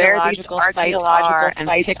archaeological sites are and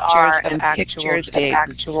pictures of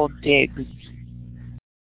actual digs?"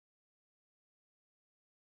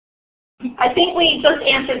 I think we just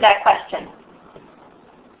answered that question.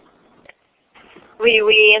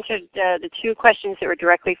 We answered the two questions that were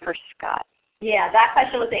directly for Scott. Yeah, that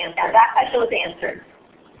question was answered.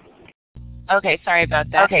 Okay, sorry about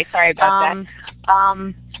that.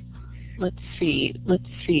 Let's see.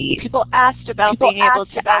 People asked about being able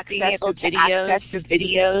to access the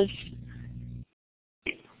videos.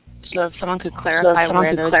 So if someone could clarify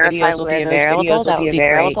where those videos will be available,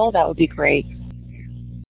 that would be great.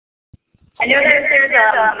 I know there's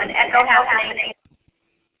an echo happening.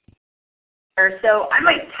 So I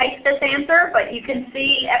might type this answer, but you can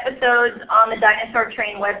see episodes on the Dinosaur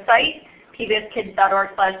Train website,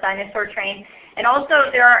 pbskids.org/dinosaurtrain. And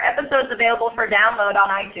also there are episodes available for download on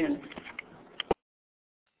iTunes.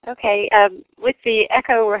 Okay, with the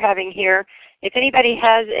echo we're having here, if anybody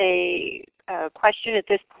has a question at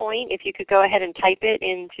this point, if you could go ahead and type it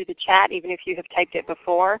into the chat, even if you have typed it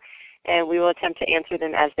before, and we will attempt to answer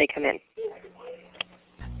them as they come in.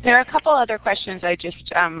 There are a couple other questions I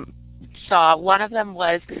just saw. One of them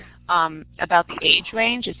was about the age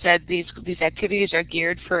range. It said these activities are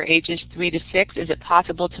geared for ages 3 to 6. Is it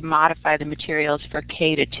possible to modify the materials for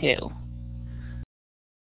K to 2?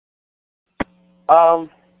 I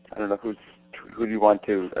don't know who's who do you want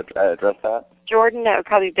to address that? Jordan, that would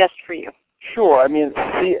probably be best for you. Sure. I mean,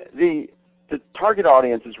 the target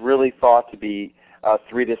audience is really thought to be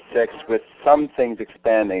 3 to 6, with some things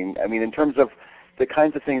expanding. I mean, in terms of the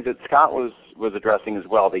kinds of things that Scott was addressing as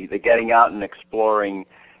well, the getting out and exploring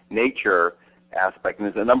nature aspect. And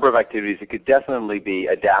there's a number of activities that could definitely be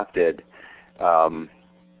adapted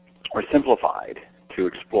or simplified to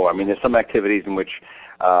explore. I mean, there's some activities in which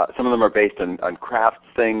some of them are based on craft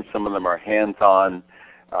things, some of them are hands-on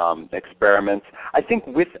experiments. I think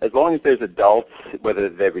as long as there's adults, whether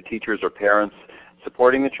they be teachers or parents,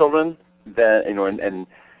 supporting the children, then and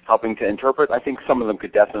helping to interpret, I think some of them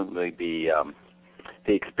could definitely be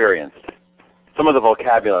experienced. Some of the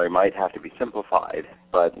vocabulary might have to be simplified,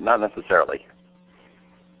 but not necessarily.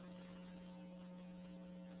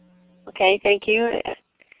 Okay, thank you.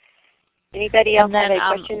 Anybody else have a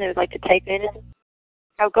question they would like to type in?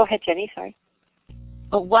 Oh, go ahead, Jenny. Sorry.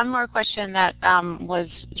 Well, one more question that was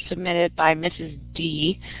submitted by Mrs.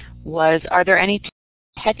 D was, are there any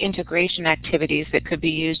tech integration activities that could be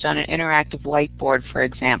used on an interactive whiteboard, for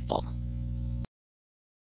example?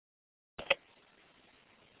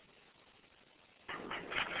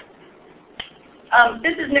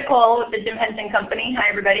 This is Nicole with the Jim Henson Company. Hi,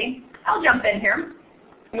 everybody. I'll jump in here.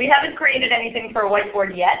 We haven't created anything for a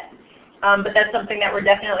whiteboard yet, but that's something that we're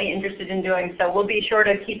definitely interested in doing. So we'll be sure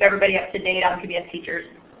to keep everybody up to date on PBS Teachers.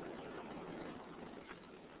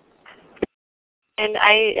 And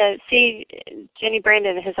I see Jenny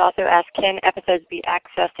Brandon has also asked, can episodes be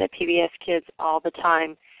accessed at PBS Kids all the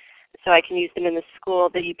time so I can use them in the school?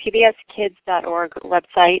 The pbskids.org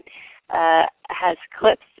website has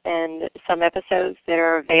clips and some episodes that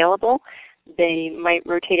are available. They might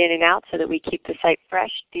rotate in and out so that we keep the site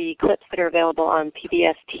fresh. The clips that are available on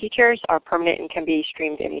PBS Teachers are permanent and can be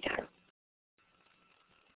streamed anytime.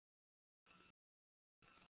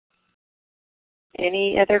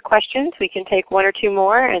 Any other questions? We can take 1 or 2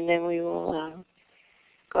 more, and then we will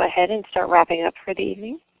go ahead and start wrapping up for the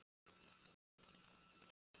evening.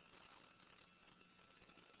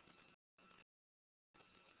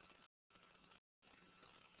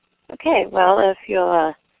 Okay, well, if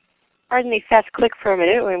you'll pardon the fast click for a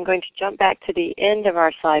minute, I'm going to jump back to the end of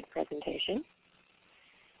our slide presentation.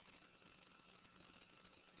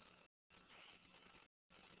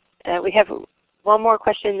 We have one more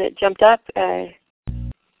question that jumped up.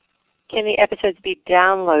 Can the episodes be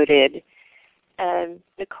downloaded?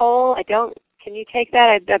 Nicole, can you take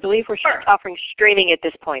that? I believe we're offering streaming at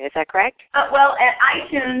this point. Is that correct? Well, at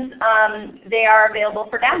iTunes, they are available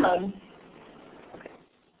for download. Okay.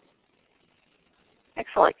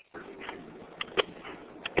 Excellent.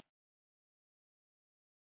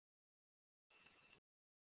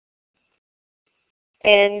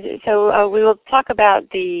 And so we will talk about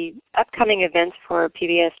the upcoming events for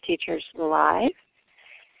PBS Teachers Live.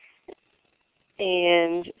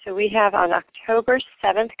 And so we have on October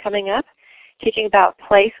 7th coming up, Teaching About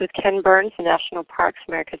Place with Ken Burns, the National Parks,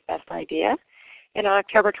 America's Best Idea. And on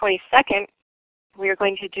October 22nd, we are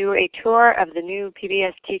going to do a tour of the new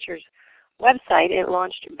PBS Teachers website. It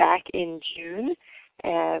launched back in June,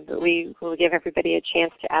 but we will give everybody a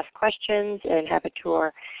chance to ask questions and have a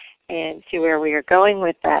tour and see where we are going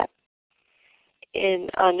with that.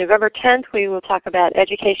 On November 10th, we will talk about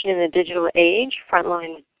education in the digital age,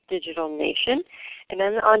 Frontline Digital Nation. And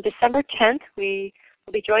then on December 10th, we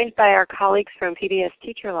will be joined by our colleagues from PBS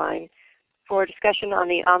TeacherLine for a discussion on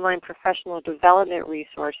the online professional development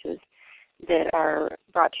resources that are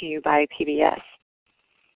brought to you by PBS.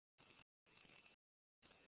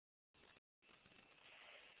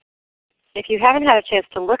 If you haven't had a chance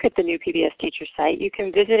to look at the new PBS Teacher site, you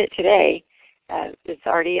can visit it today. It's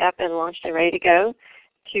already up and launched and ready to go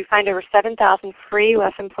to find over 7,000 free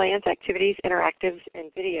lesson plans, activities, interactives,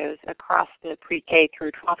 and videos across the pre-K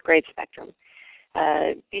through 12th grade spectrum.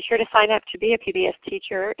 Be sure to sign up to be a PBS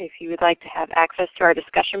teacher if you would like to have access to our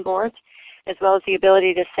discussion boards, as well as the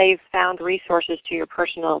ability to save found resources to your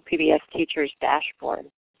personal PBS Teachers dashboard.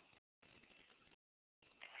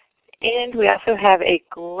 And we also have a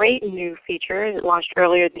great new feature that launched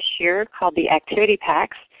earlier this year called the Activity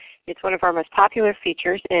Packs. It's one of our most popular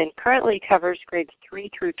features and currently covers grades 3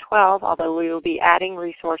 through 12, although we will be adding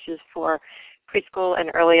resources for preschool and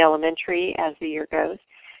early elementary as the year goes.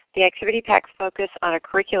 The Activity Packs focus on a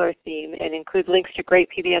curricular theme and include links to great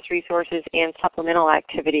PBS resources and supplemental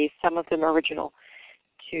activities, some of them original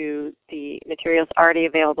to the materials already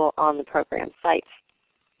available on the program sites.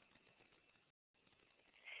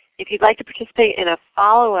 If you'd like to participate in a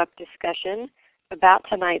follow-up discussion about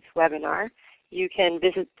tonight's webinar, you can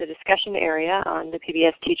visit the discussion area on the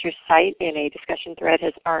PBS Teachers site, and a discussion thread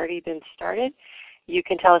has already been started. You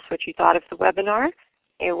can tell us what you thought of the webinar,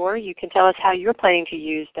 or you can tell us how you're planning to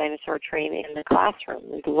use Dinosaur Train in the classroom.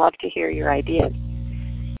 We'd love to hear your ideas.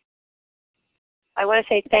 I want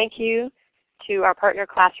to say thank you to our partner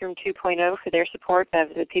Classroom 2.0 for their support of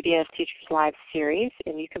the PBS Teachers Live series,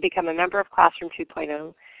 and you can become a member of Classroom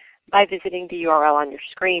 2.0 by visiting the URL on your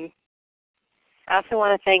screen. I also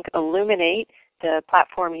want to thank Illuminate, the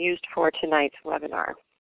platform used for tonight's webinar.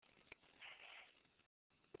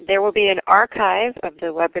 There will be an archive of the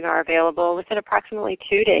webinar available within approximately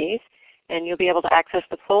 2 days, and you'll be able to access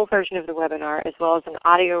the full version of the webinar as well as an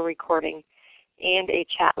audio recording and a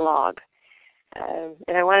chat log.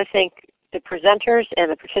 And I want to thank the presenters and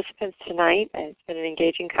the participants tonight. It's been an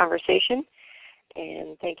engaging conversation,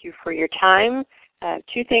 and thank you for your time.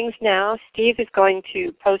 2 things now. Steve is going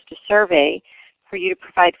to post a survey for you to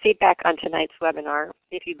provide feedback on tonight's webinar.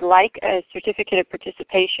 If you'd like a certificate of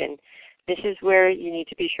participation, this is where you need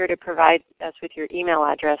to be sure to provide us with your email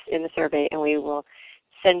address in the survey, and we will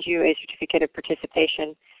send you a certificate of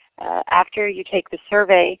participation. After you take the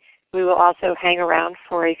survey, we will also hang around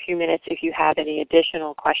for a few minutes if you have any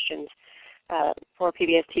additional questions for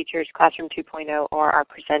PBS teachers, Classroom 2.0, or our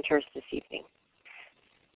presenters this evening.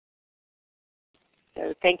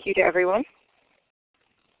 So thank you to everyone.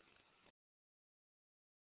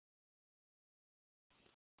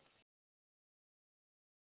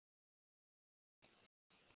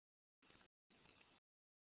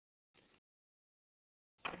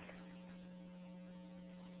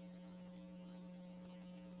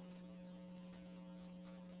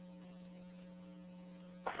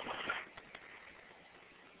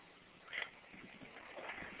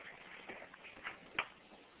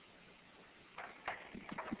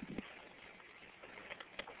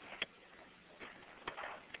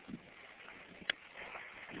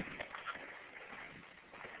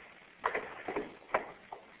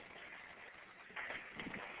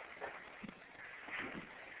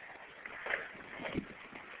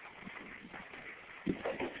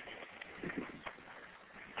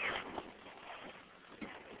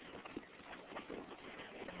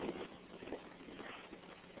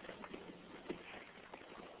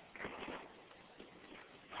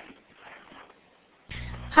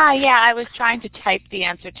 Hi, yeah, I was trying to type the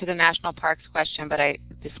answer to the National Parks question, but I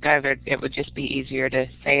discovered it would just be easier to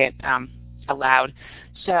say it aloud.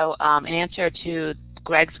 So in answer to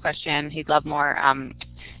Greg's question, he'd love more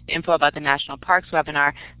info about the National Parks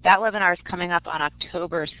webinar. That webinar is coming up on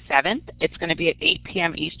October 7th. It's going to be at 8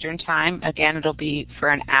 p.m. Eastern Time. Again, it'll be for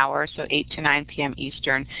an hour, so 8 to 9 p.m.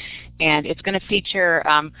 Eastern. And it's going to feature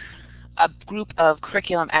a group of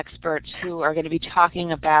curriculum experts who are going to be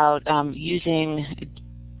talking about using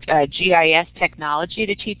GIS technology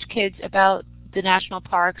to teach kids about the national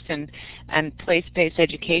parks and place-based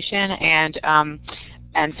education,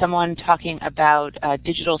 and someone talking about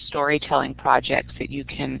digital storytelling projects that you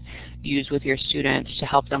can use with your students to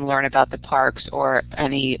help them learn about the parks or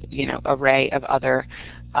any array of other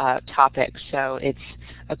topics. So it's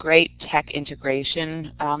a great tech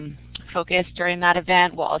integration focus during that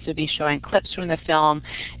event. We'll also be showing clips from the film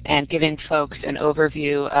and giving folks an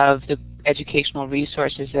overview of the educational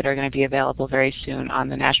resources that are going to be available very soon on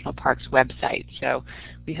the National Parks website. So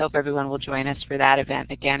we hope everyone will join us for that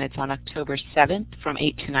event. Again, it's on October 7th from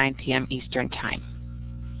 8 to 9 p.m. Eastern Time.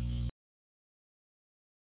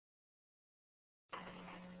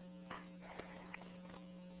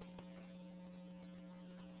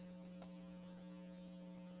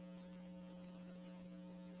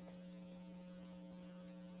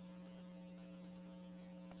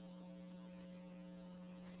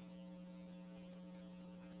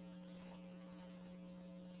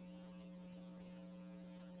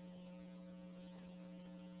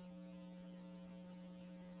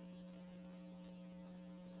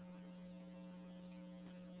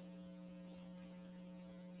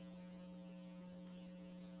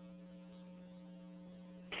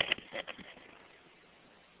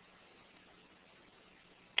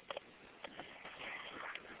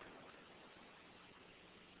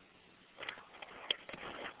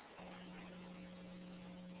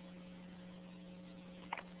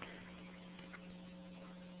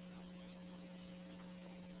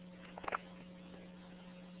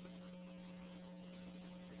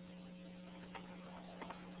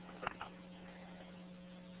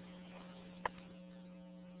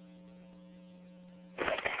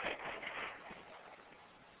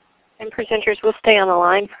 And presenters will stay on the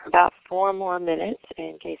line for about 4 more minutes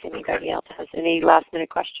in case anybody else has any last-minute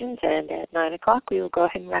questions. And at 9 o'clock, we will go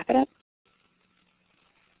ahead and wrap it up.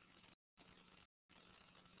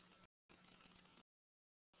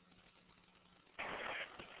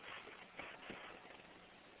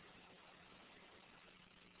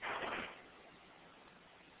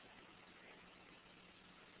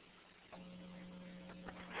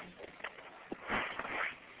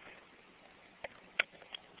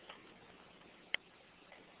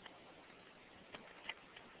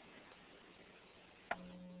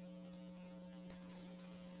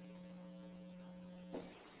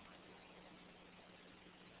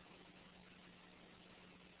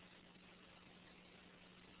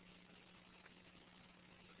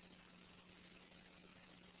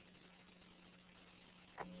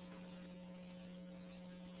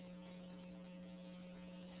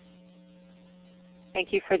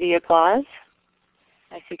 Thank you for the applause.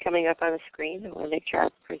 I see coming up on the screen. I want to make sure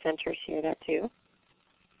our presenters hear that too.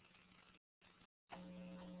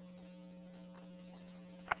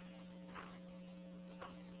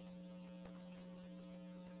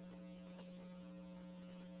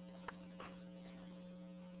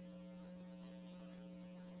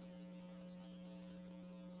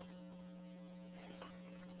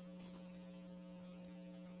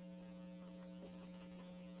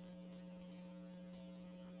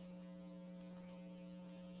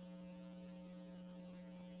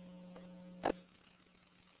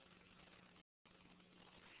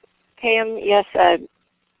 Pam, yes,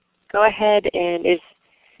 go ahead and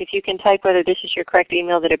if you can type whether this is your correct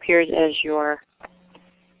email that appears as your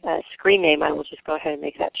screen name, I will just go ahead and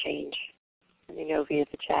make that change. Let me know via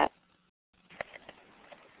the chat.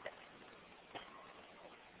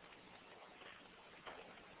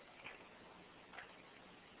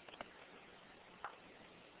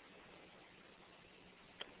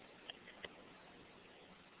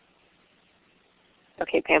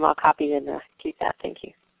 Okay, Pam, I'll copy and keep that. Thank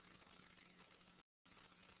you.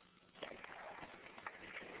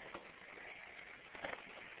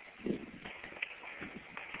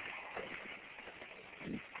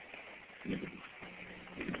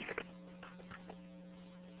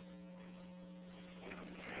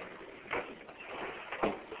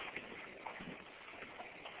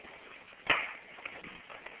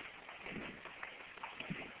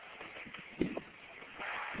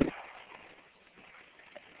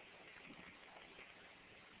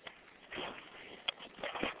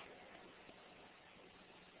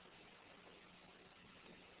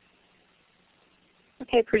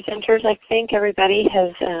 Okay, presenters, I think everybody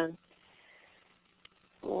has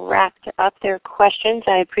wrapped up their questions.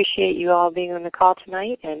 I appreciate you all being on the call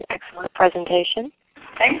tonight, and excellent presentation.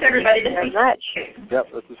 Thanks, everybody. Thank you very much. Yep,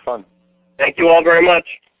 this is fun. Thank you all very much.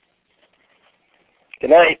 Good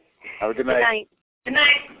night. Have a good night. Good night. Good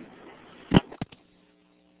night.